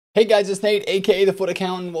Hey guys, it's Nate, aka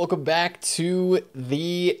TheFutAccountant. Welcome back to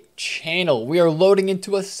the channel. We are loading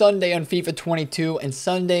into a Sunday on FIFA 22, and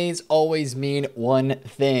Sundays always mean one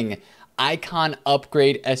thing: icon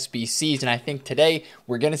upgrade SBCs. And I think today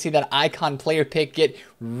we're going to see that icon player pick get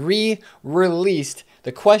re-released.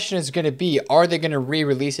 The question is going to be, are they going to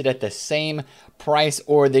re-release it at the same price,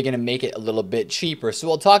 or are they going to make it a little bit cheaper? So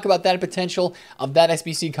we'll talk about that potential of that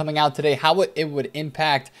SBC coming out today, how it would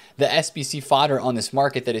impact the SBC fodder on this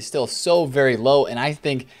market that is still so very low, and I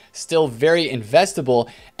think still very investable.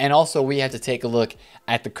 And also we have to take a look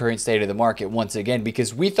at the current state of the market once again,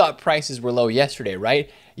 because we thought prices were low yesterday, right?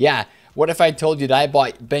 Yeah. What if I told you that I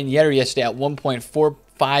bought Ben Yedder yesterday at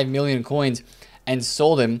 1.45 million coins and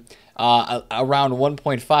sold him around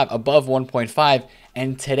 1.5, above 1.5,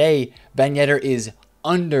 and today Ben Yedder is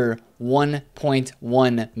under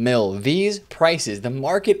 1.1 mil. These prices, the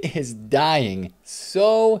market is dying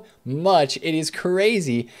so much, it is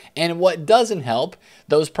crazy. And what doesn't help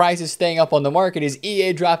those prices staying up on the market is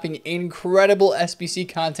EA dropping incredible SBC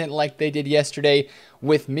content like they did yesterday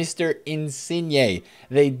with Mr. Insigne.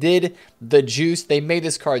 They did the juice. They made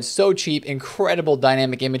this card so cheap. Incredible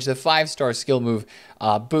dynamic image, the 5-star skill move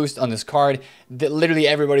boost on this card. Literally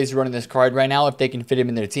everybody's running this card right now if they can fit him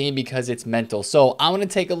in their team, because it's mental. So I'm going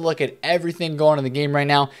to take a look at everything going on in the game right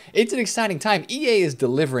now. It's an exciting time. EA is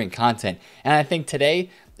delivering content, and I think today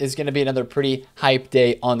is going to be another pretty hype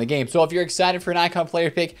day on the game. So if you're excited for an icon player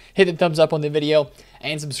pick, hit the thumbs up on the video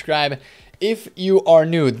and subscribe if you are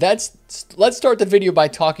new. Let's start the video by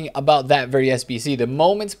talking about that very SBC, the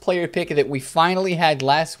Moments player pick that we finally had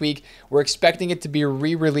last week. We're expecting it to be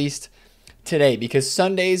re-released today, because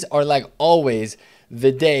Sundays are, like always,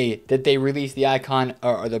 the day that they release the icon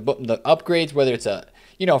or the upgrades, whether it's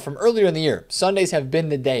from earlier in the year. Sundays have been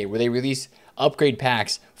the day where they release upgrade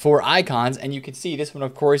packs for icons, and you can see this one,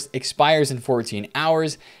 of course, expires in 14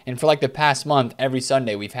 hours. And for like the past month, every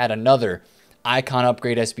Sunday we've had another icon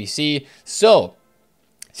upgrade SBC. So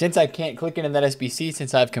since I can't click into that SBC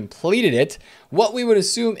since I've completed it, what we would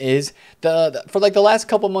assume is for like the last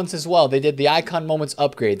couple months as well, they did the icon moments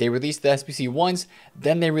upgrade. They released the SBC once,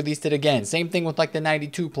 then they released it again. Same thing with like the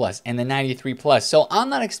 92 plus and the 93 plus. So I'm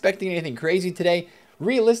not expecting anything crazy today.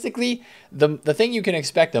 Realistically, the thing you can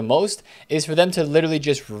expect the most is for them to literally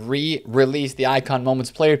just re-release the icon moments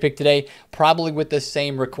player pick today, probably with the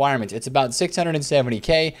same requirements. It's about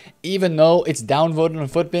 670k, even though it's downvoted on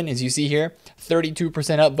Futbin, as you see here, 32%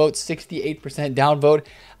 upvote, 68% downvote.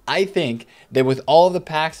 I think that with all of the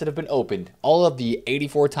packs that have been opened, all of the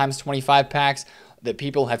 84 times 25 packs that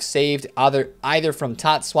people have saved, either from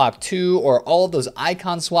Tot Swap 2 or all of those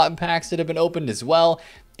icon swap packs that have been opened as well,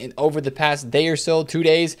 over the past day or so, 2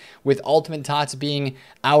 days, with Ultimate Tots being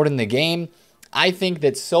out in the game, I think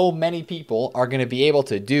that so many people are going to be able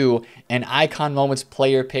to do an icon moments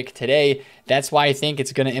player pick today. That's why I think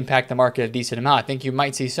it's going to impact the market a decent amount. I think you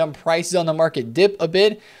might see some prices on the market dip a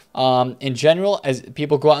bit in general as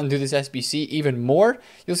people go out and do this SBC even more.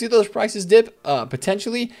 You'll see those prices dip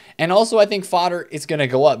potentially. And also I think fodder is going to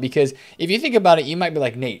go up, because if you think about it, you might be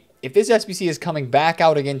like, Nate, if this SBC is coming back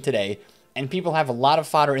out again today and people have a lot of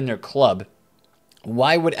fodder in their club,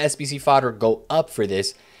 why would SBC fodder go up for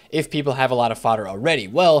this if people have a lot of fodder already?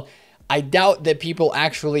 Well, I doubt that people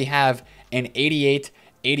actually have an 88,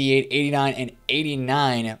 88, 89, and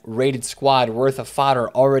 89 rated squad worth of fodder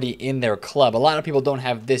already in their club. A lot of people don't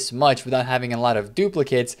have this much without having a lot of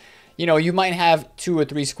duplicates. You might have 2 or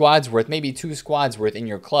 3 squads worth, maybe 2 squads worth in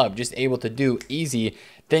your club, just able to do easy.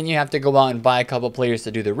 Then you have to go out and buy a couple players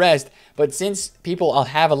to do the rest. But since people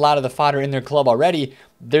have a lot of the fodder in their club already,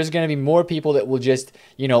 there's going to be more people that will just,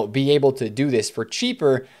 be able to do this for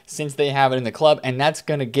cheaper since they have it in the club. And that's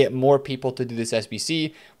going to get more people to do this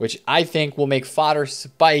SBC, which I think will make fodder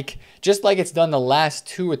spike just like it's done the last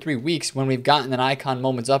 2 or 3 weeks when we've gotten an icon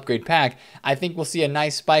moments upgrade pack. I think we'll see a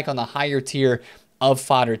nice spike on the higher tier of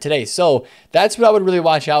fodder today. So that's what I would really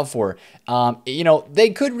watch out for. They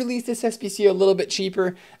could release this SBC a little bit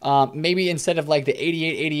cheaper. Maybe instead of like the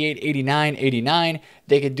 88, 88, 89, 89,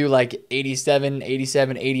 they could do like 87,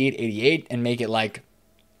 87, 88, 88 and make it like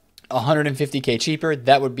 150k cheaper.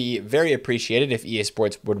 That would be very appreciated if EA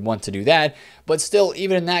Sports would want to do that. But still,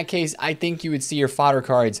 even in that case, I think you would see your fodder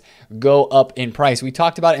cards go up in price. We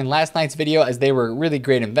talked about it in last night's video as they were really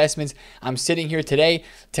great investments. I'm sitting here today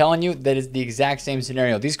telling you that it's the exact same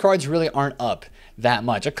scenario. These cards really aren't up that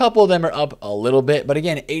much. A couple of them are up a little bit, but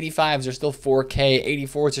again, 85s are still 4k,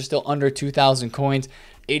 84s are still under 2,000 coins,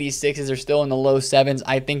 86s are still in the low 7s.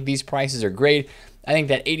 I think these prices are great. I think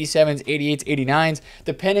that 87s, 88s, 89s,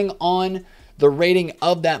 depending on the rating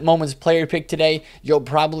of that moments player pick today, you'll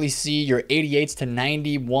probably see your 88s to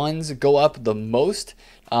 91s go up the most.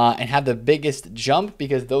 and have the biggest jump,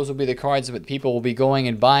 because those will be the cards that people will be going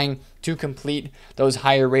and buying to complete those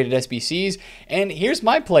higher rated SBCs. And here's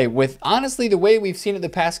my play with, honestly, the way we've seen it the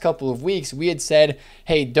past couple of weeks. We had said,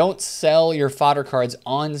 hey, don't sell your fodder cards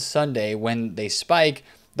on Sunday when they spike.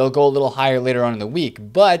 They'll go a little higher later on in the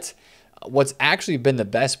week. But what's actually been the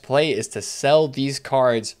best play is to sell these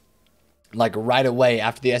cards like right away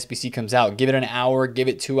after the SBC comes out. Give it an hour, give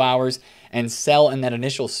it 2 hours, and sell in that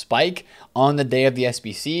initial spike on the day of the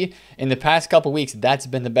SBC. In the past couple weeks, that's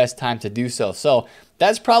been the best time to do so. So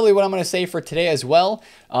that's probably what I'm going to say for today as well.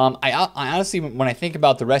 I honestly, when I think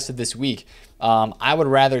about the rest of this week, I would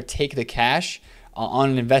rather take the cash on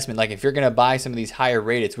an investment. Like if you're going to buy some of these higher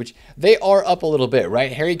rated, which they are up a little bit,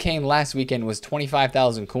 right? Harry Kane last weekend was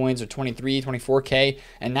 25,000 coins, or 23, 24K,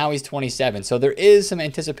 and now he's 27. So there is some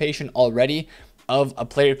anticipation already of a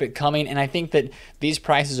player pick coming. And I think that these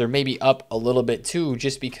prices are maybe up a little bit too,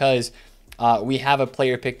 just because we have a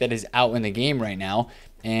player pick that is out in the game right now.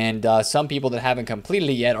 And some people that haven't completed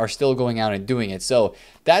it yet are still going out and doing it. So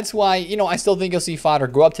that's why, you know, I still think you'll see fodder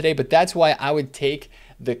go up today, but that's why I would take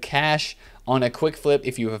the cash on a quick flip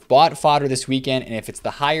if you have bought fodder this weekend, and if it's the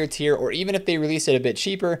higher tier, or even if they release it a bit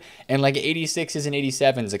cheaper and like 86s and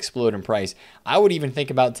 87s explode in price. I would even think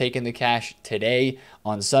about taking the cash today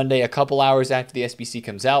on Sunday, a couple hours after the SBC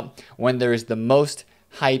comes out, when there's the most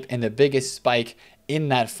hype and the biggest spike in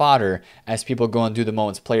that fodder as people go and do the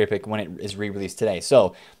Moments player pick when it is re-released today.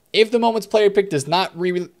 So if the Moments player pick does not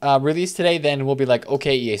release today, then we'll be like,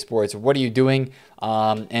 okay, EA Sports, what are you doing?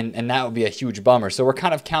 And that would be a huge bummer. So we're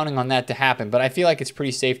kind of counting on that to happen. But I feel like it's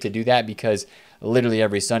pretty safe to do that, because literally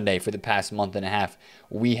every Sunday for the past month and a half,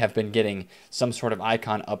 we have been getting some sort of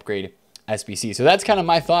icon upgrade SBC. So that's kind of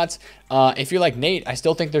my thoughts. If you're like Nate, I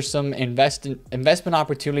still think there's some investment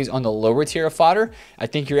opportunities on the lower tier of fodder. I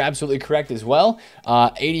think you're absolutely correct as well.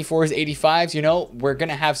 84s, 85s, you know, we're going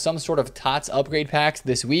to have some sort of TOTS upgrade packs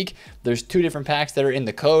this week. There's 2 different packs that are in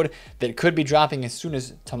the code that could be dropping as soon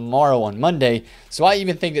as tomorrow on Monday. So I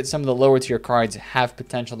even think that some of the lower tier cards have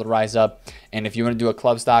potential to rise up. And if you want to do a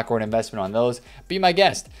club stock or an investment on those, be my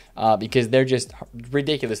guest, because they're just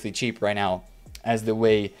ridiculously cheap right now as the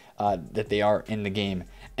way that they are in the game.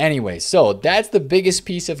 Anyway, so that's the biggest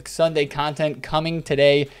piece of Sunday content coming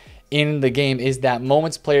today in the game, is that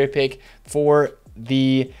Moments player pick for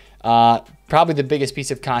the probably the biggest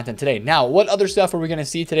piece of content today. Now, what other stuff are we going to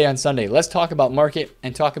see today on Sunday? Let's talk about market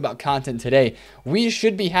and talk about content today. We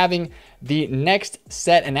should be having the next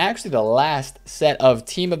set, and actually the last set of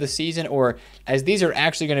team of the season, or as these are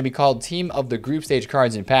actually going to be called team of the group stage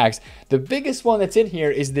cards and packs. The biggest one that's in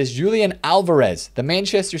here is this Julian Alvarez, the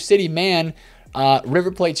Manchester City man,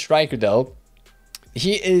 River Plate striker though.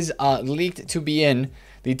 He is leaked to be in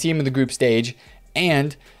the team of the group stage.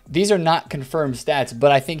 And these are not confirmed stats,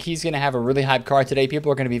 but I think he's going to have a really hype card today.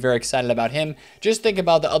 People are going to be very excited about him. Just think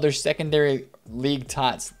about the other secondary league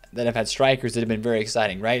tots that have had strikers that have been very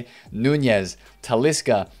exciting, right? Nunez,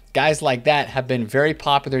 Talisca, guys like that have been very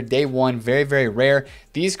popular day one, very, very rare.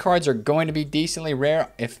 These cards are going to be decently rare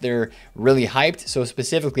if they're really hyped. So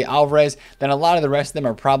specifically Alvarez, then a lot of the rest of them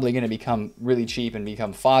are probably going to become really cheap and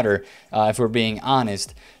become fodder, if we're being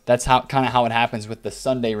honest. That's kind of how it happens with the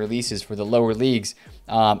Sunday releases for the lower leagues.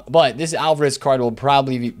 But this Alvarez card will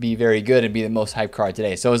probably be very good and be the most hyped card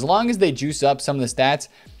today. So as long as they juice up some of the stats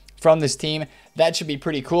from this team, that should be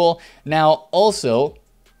pretty cool. Now, also,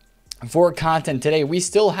 for content today, we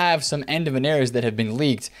still have some end of an eras that have been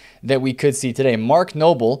leaked that we could see today. Mark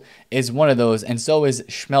Noble is one of those, and so is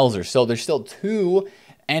Schmelzer. So there's still 2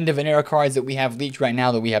 end of an era cards that we have leaked right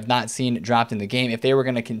now that we have not seen dropped in the game. If they were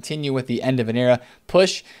going to continue with the end of an era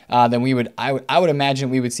push, then I would imagine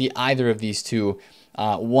we would see either of these 2,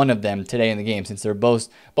 one of them today in the game, since they're both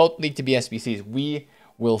leaked to be SBCs. We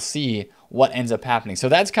will see what ends up happening. So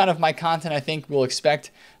that's kind of my content I think we'll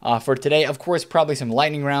expect for today. Of course, probably some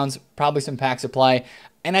lightning rounds, probably some pack supply.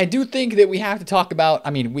 And I do think that we have to talk about,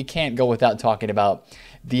 I mean, we can't go without talking about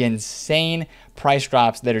the insane price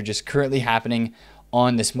drops that are just currently happening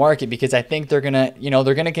on this market, because I think they're gonna,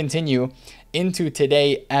 they're gonna continue into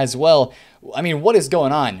today as well. I mean, what is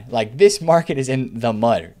going on? Like, this market is in the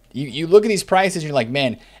mud. You look at these prices and you're like,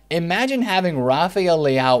 man, imagine having Rafael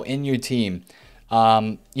Leao in your team,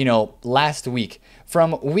 last week.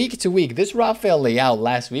 From week to week, this Rafael Leao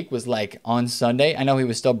last week was like, on Sunday, I know he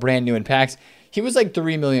was still brand new in packs, he was like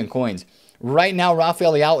 3 million coins. Right now,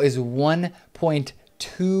 Rafael Leao is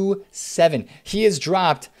 1.27. He has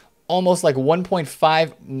dropped almost like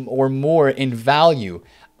 1.5 or more in value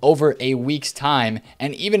over a week's time.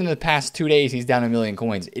 And even in the past 2 days, he's down 1 million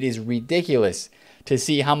coins. It is ridiculous to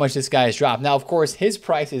see how much this guy has dropped. Now, of course, his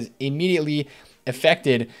price is immediately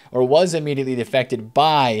affected or was immediately affected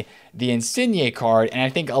by the Insigne card, and I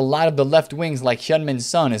think a lot of the left wings like Hyunmin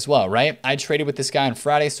Son as well, right? I traded with this guy on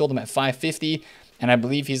Friday, sold him at 550, and I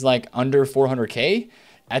believe he's like under 400K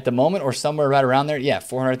at the moment or somewhere right around there. Yeah,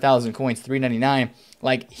 400,000 coins, 399.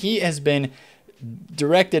 Like, he has been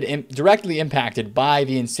directly impacted by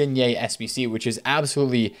the Insigne SBC, which is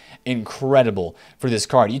absolutely incredible for this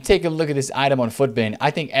card. You take a look at this item on Futbin. I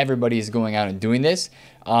think everybody is going out and doing this.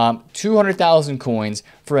 200,000 coins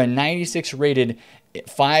for a 96 rated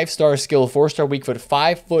 5-star skill, 4-star weak foot,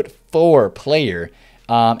 5'4" player.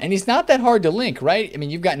 And he's not that hard to link, right? I mean,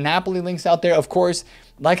 you've got Napoli links out there. Of course,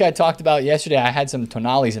 like I talked about yesterday, I had some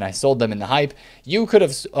Tonalis and I sold them in the hype. You could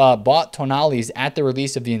have bought Tonalis at the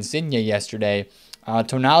release of the Insigne yesterday.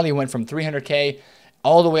 Tonali went from 300K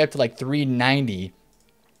all the way up to like 390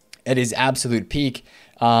 at his absolute peak.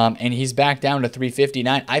 And he's back down to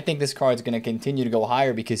 359. I think this card is going to continue to go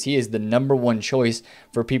higher because he is the #1 choice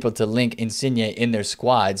for people to link Insigne in their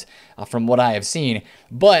squads from what I have seen.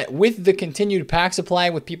 But with the continued pack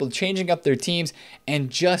supply, with people changing up their teams,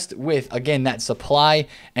 and just with, again, that supply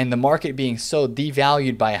and the market being so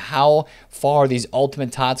devalued by how far these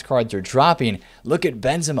Ultimate Tots cards are dropping, look at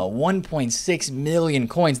Benzema, 1.6 million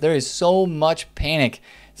coins. There is so much panic,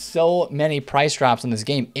 so many price drops on this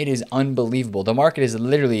game. It is unbelievable. The market is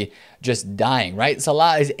literally just dying, right?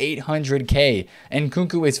 Salah is 800K and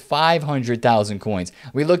Kunku is 500,000 coins.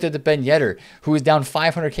 We looked at the Ben Yedder, who is down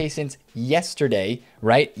 500K since yesterday,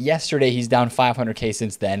 right? Yesterday, he's down 500K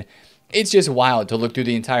since then. It's just wild to look through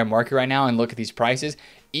the entire market right now and look at these prices.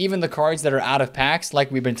 Even the cards that are out of packs, like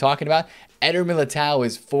we've been talking about, Eder Militao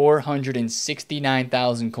is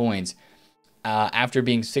 469,000 coins after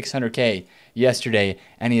being 600K yesterday,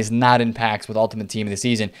 and he is not in packs with Ultimate Team of the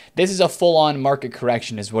season. This is a full-on market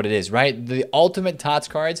correction is what it is, right? The Ultimate Tots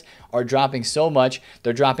cards are dropping so much.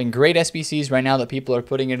 They're dropping great SBCs right now that people are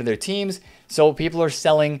putting into their teams, so people are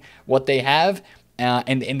selling what they have,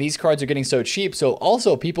 and these cards are getting so cheap. So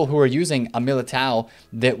also people who are using a Militao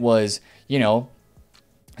that was, you know,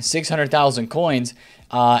 600,000 coins,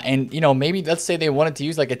 and, you know, maybe let's say they wanted to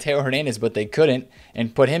use like a Teo Hernandez, but they couldn't,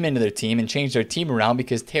 and put him into their team and change their team around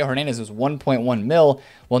because Teo Hernandez was 1.1 mil.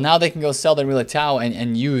 Well, now they can go sell their Militao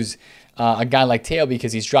and use a guy like Teo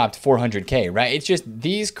because he's dropped 400K, right? It's just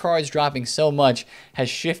these cards dropping so much has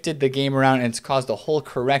shifted the game around, and it's caused a whole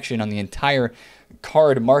correction on the entire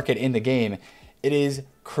card market in the game. It is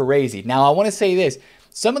crazy. Now, I want to say this.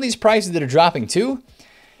 Some of these prices that are dropping too,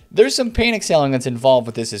 there's some panic selling that's involved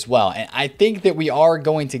with this as well. And I think that we are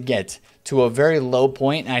going to get to a very low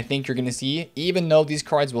point. And I think you're going to see, even though these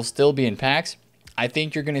cards will still be in packs, I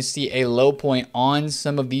think you're going to see a low point on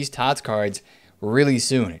some of these Tots cards really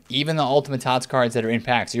soon. Even the Ultimate Tots cards that are in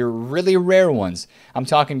packs, your really rare ones. I'm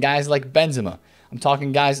talking guys like Benzema. I'm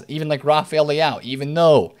talking guys even like Rafael Leao, even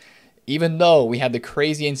though we have the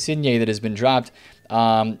crazy Insigne that has been dropped.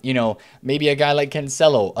 You know, maybe a guy like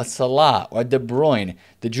Cancelo, a Salah, or a De Bruyne,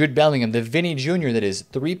 the Jude Bellingham, the Vinny Jr. that is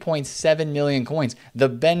 3.7 million coins, the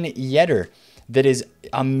Ben Yedder that is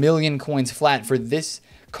 1 million coins flat for this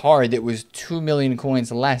card that was 2 million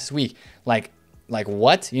coins last week. Like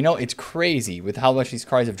what? You know, it's crazy with how much these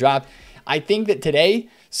cards have dropped. I think that today,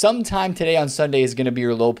 sometime today on Sunday is going to be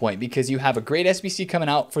your low point because you have a great SBC coming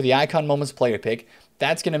out for the Icon Moments player pick.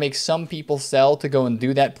 That's going to make some people sell to go and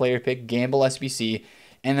do that player pick, gamble SBC.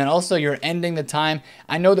 And then also you're ending the time.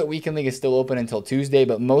 I know that Weekend League is still open until Tuesday,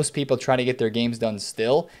 but most people try to get their games done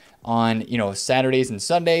still on, you know, Saturdays and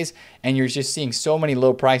Sundays. And you're just seeing so many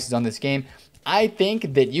low prices on this game. I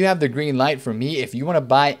think that you have the green light from me if you want to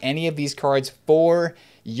buy any of these cards for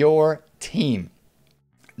your team.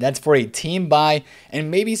 That's for a team buy and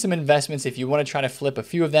maybe some investments if you want to try to flip a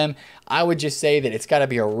few of them. I would just say that it's got to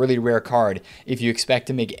be a really rare card if you expect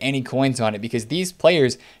to make any coins on it, because these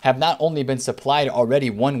players have not only been supplied already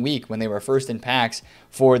 1 week when they were first in packs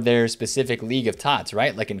for their specific League of Tots,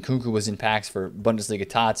 right? Like Nkunku was in packs for Bundesliga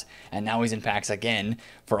Tots, and now he's in packs again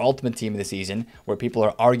for Ultimate Team of the season, where people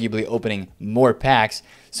are arguably opening more packs.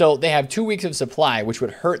 So they have 2 weeks of supply, which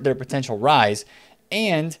would hurt their potential rise.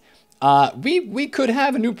 And we could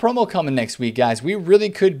have a new promo coming next week, guys. We really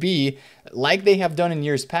could be like they have done in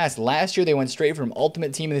years past. Last year, they went straight from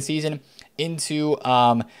Ultimate Team of the Season into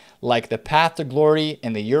like the Path to Glory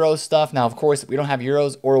and the Euro stuff. Now, of course, we don't have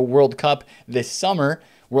Euros or a World Cup this summer.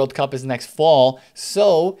 World Cup is next fall.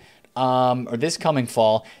 So or this coming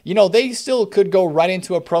fall, you know, they still could go right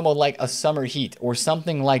into a promo like a Summer Heat or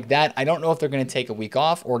something like that. I don't know if they're going to take a week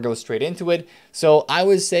off or go straight into it. So I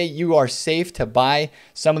would say you are safe to buy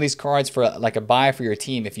some of these cards for like a buy for your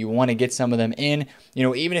team if you want to get some of them in. You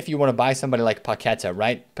know, even if you want to buy somebody like Paqueta,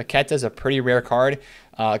 right? Paqueta is a pretty rare card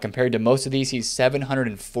compared to most of these. He's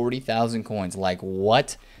 740,000 coins. Like,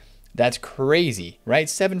 what? That's crazy, right?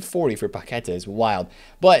 740 for Paqueta is wild.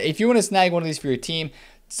 But if you want to snag one of these for your team,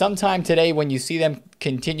 sometime today when you see them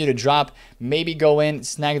continue to drop, maybe go in,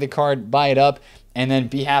 snag the card, buy it up, and then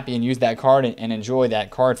be happy and use that card and enjoy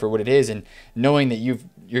that card for what it is, and knowing that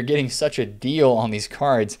you're getting such a deal on these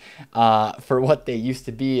cards for what they used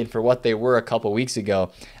to be and for what they were a couple weeks ago.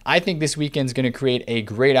 I think this weekend's going to create a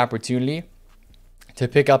great opportunity to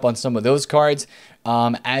pick up on some of those cards,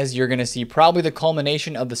 as you're going to see probably the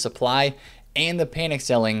culmination of the supply and the panic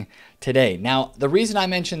selling today. Now, the reason I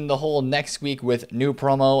mentioned the whole next week with new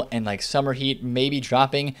promo and like Summer Heat maybe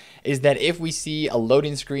dropping is that if we see a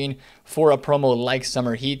loading screen for a promo like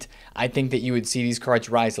Summer Heat, I think that you would see these cards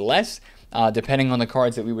rise less, depending on the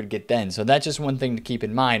cards that we would get then. So that's just one thing to keep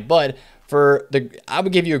in mind. But I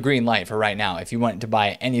would give you a green light for right now if you want to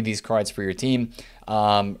buy any of these cards for your team,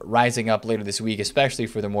 rising up later this week, especially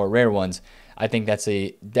for the more rare ones. I think that's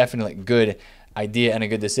a definitely good idea and a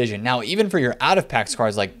good decision. Now, even for your out-of-packs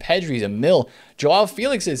cards like Pedri's a mil, Joao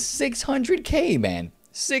Felix is 600K, man.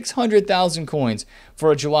 600,000 coins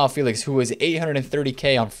for a Joao Felix who was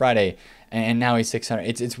 830K on Friday, and now he's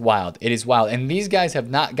 600. It's wild. It is wild. And these guys have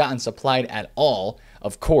not gotten supplied at all,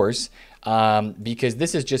 of course, because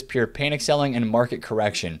this is just pure panic selling and market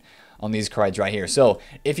correction on these cards right here. So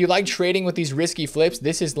if you like trading with these risky flips,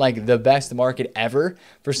 this is like the best market ever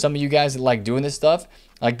for some of you guys that like doing this stuff.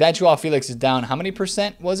 Like that Joao Felix is down, how many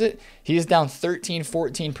percent was it? He is down 13,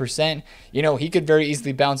 14%. You know, he could very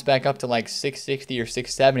easily bounce back up to like 660 or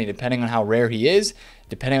 670, depending on how rare he is,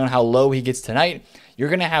 depending on how low he gets tonight. You're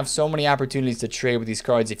going to have so many opportunities to trade with these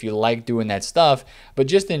cards if you like doing that stuff. But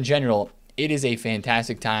just in general, it is a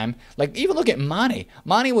fantastic time. Like, even look at Mane.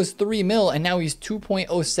 Mane was 3 mil, and now he's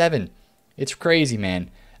 2.07. It's crazy, man.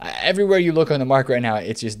 Everywhere you look on the market right now,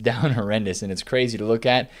 it's just down horrendous, and it's crazy to look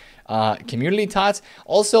at. Community tots.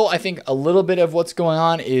 Also, I think a little bit of what's going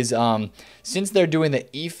on is since they're doing the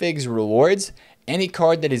eFigs rewards, any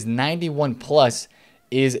card that is 91 plus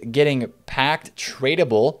is getting packed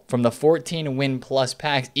tradable from the 14 win plus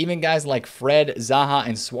packs. Even guys like Fred, Zaha,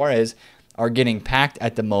 and Suarez are getting packed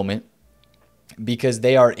at the moment because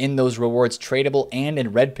they are in those rewards tradable and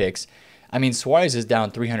in red picks. I mean, Suarez is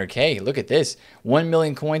down 300K. Look at this. 1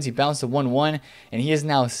 million coins. He bounced to 1-1, and he is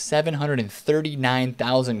now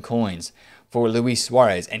 739,000 coins for Luis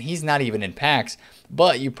Suarez. And he's not even in packs,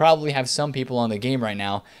 but you probably have some people on the game right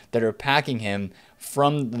now that are packing him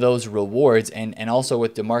from those rewards. And also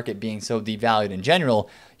with the market being so devalued in general,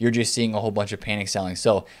 you're just seeing a whole bunch of panic selling.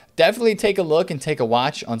 So definitely take a look and take a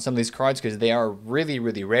watch on some of these cards because they are really,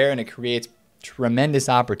 really rare, and it creates tremendous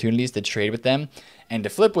opportunities to trade with them and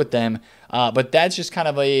to flip with them. But that's just kind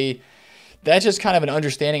of an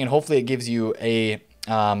understanding, and hopefully it gives you a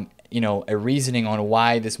reasoning on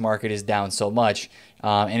why this market is down so much.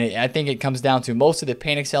 I think it comes down to most of the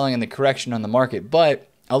panic selling and the correction on the market, but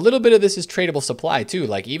a little bit of this is tradable supply too.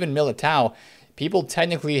 Like even Militao, people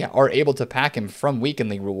technically are able to pack him from weekend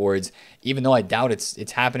league rewards, even though I doubt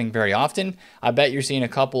it's happening very often. I bet you're seeing a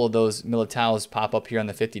couple of those Militaos pop up here on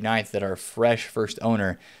the 59th that are fresh first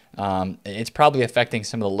owner. It's probably affecting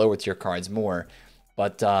some of the lower tier cards more,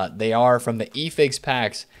 but they are from the eFigs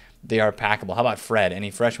packs. They are packable. How about Fred? Any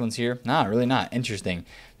fresh ones here? Nah, really not. Interesting.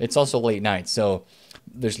 It's also late night, so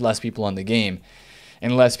there's less people on the game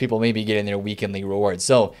and less people maybe getting their weekend league rewards.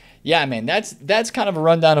 So yeah, man, that's kind of a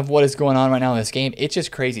rundown of what is going on right now in this game. It's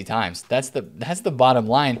just crazy times. That's the bottom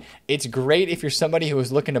line. It's great if you're somebody who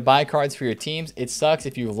is looking to buy cards for your teams. It sucks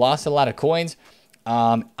if you've lost a lot of coins.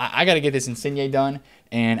 I got to get this Insigne done,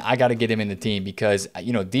 and I got to get him in the team because,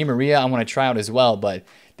 you know, Di Maria I want to try out as well, but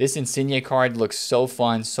this Insigne card looks so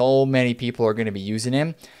fun. So many people are going to be using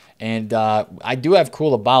him, and I do have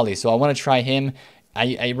Koulibaly, so I want to try him.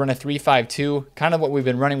 I run a 3-5-2, kind of what we've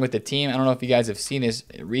been running with the team. I don't know if you guys have seen this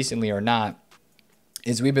recently or not,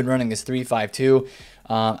 is we've been running this 3-5-2.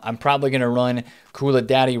 I'm probably going to run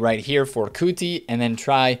Koulibaly right here for Kuti and then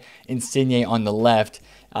try Insigne on the left.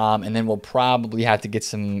 And then we'll probably have to get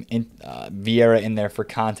some Vieira in there for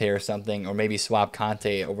Conte or something, or maybe swap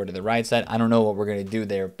Conte over to the right side. I don't know what we're going to do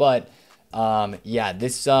there, but yeah,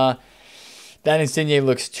 this that Insigne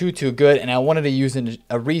looks too good, and I wanted to use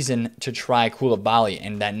a reason to try Koulibaly,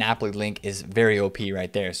 and that Napoli link is very OP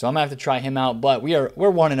right there. So I'm gonna have to try him out. But we're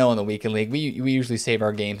 1-0 in the weekend league. We usually save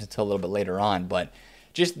our games until a little bit later on, but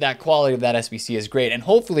just that quality of that SBC is great. And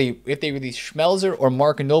hopefully, if they release Schmelzer or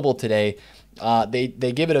Mark Noble today,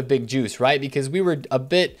 they give it a big juice, right? Because we were a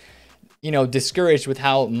bit, discouraged with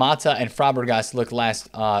how Mata and Fabregas looked last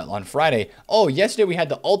on Friday. Oh, yesterday we had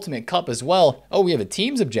the Ultimate Cup as well. Oh, we have a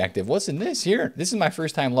team's objective. What's in this here? This is my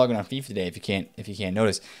first time logging on FIFA today. If you can't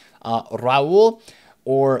notice, Raul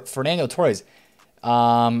or Fernando Torres.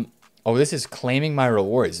 Oh, this is claiming my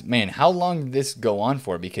rewards. Man, how long did this go on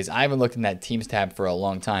for? Because I haven't looked in that teams tab for a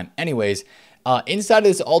long time. Anyways, inside of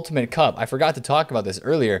this Ultimate Cup, I forgot to talk about this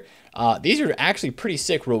earlier. These are actually pretty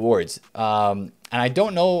sick rewards. And I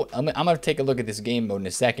don't know, I'm going to take a look at this game mode in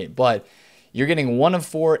a second, but you're getting 1 of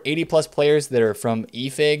 4 80-plus players that are from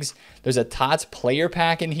eFigs. There's a TOTS player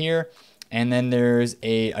pack in here, and then there's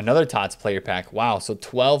another TOTS player pack. Wow, so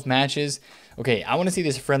 12 matches. Okay, I want to see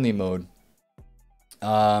this friendly mode.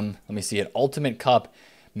 Let me see it. Ultimate Cup,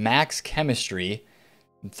 max chemistry,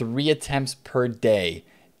 3 attempts per day.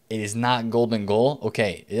 It is not golden goal.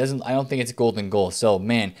 Okay, I don't think it's golden goal. So,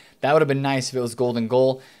 man, that would have been nice if it was golden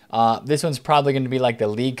goal. This one's probably going to be like the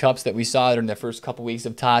League Cups that we saw during the first couple weeks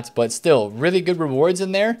of TOTS, but still, really good rewards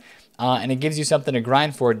in there. And it gives you something to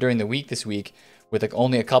grind for during the week this week with like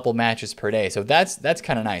only a couple matches per day. So that's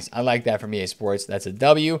kind of nice. I like that from EA Sports. That's a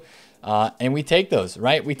W. And we take those,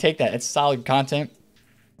 right? We take that. It's solid content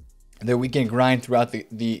that we can grind throughout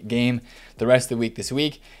the game the rest of the week this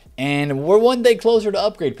week. And we're one day closer to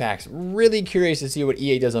upgrade packs. Really curious to see what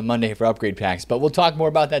EA does on Monday for upgrade packs. But we'll talk more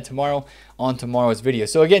about that tomorrow on tomorrow's video.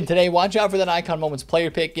 So again, today, watch out for that Icon Moments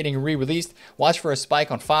player pick getting re-released. Watch for a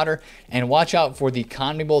spike on fodder. And watch out for the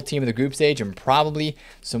CONMEBOL team of the group stage and probably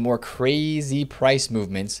some more crazy price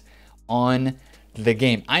movements on the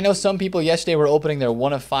game. I know some people yesterday were opening their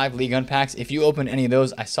 1 of 5 League Unpacks. If you open any of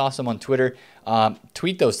those, I saw some on Twitter.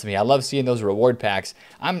 Tweet those to me. I love seeing those reward packs.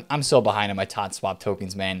 I'm so behind on my TOTS swap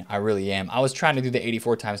tokens, man. I really am. I was trying to do the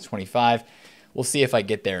 84 times 25. We'll see if I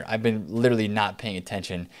get there. I've been literally not paying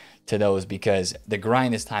attention to those because the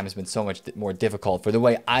grind this time has been so much more difficult for the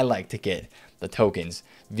way I like to get the tokens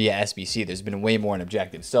via SBC. There's been way more in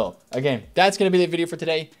objectives. So again, that's going to be the video for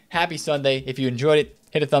today. Happy Sunday. If you enjoyed it,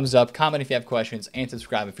 hit a thumbs up, comment if you have questions, and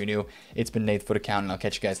subscribe if you're new. It's been TheFutAccountant. I'll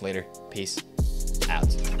catch you guys later. Peace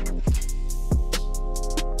out.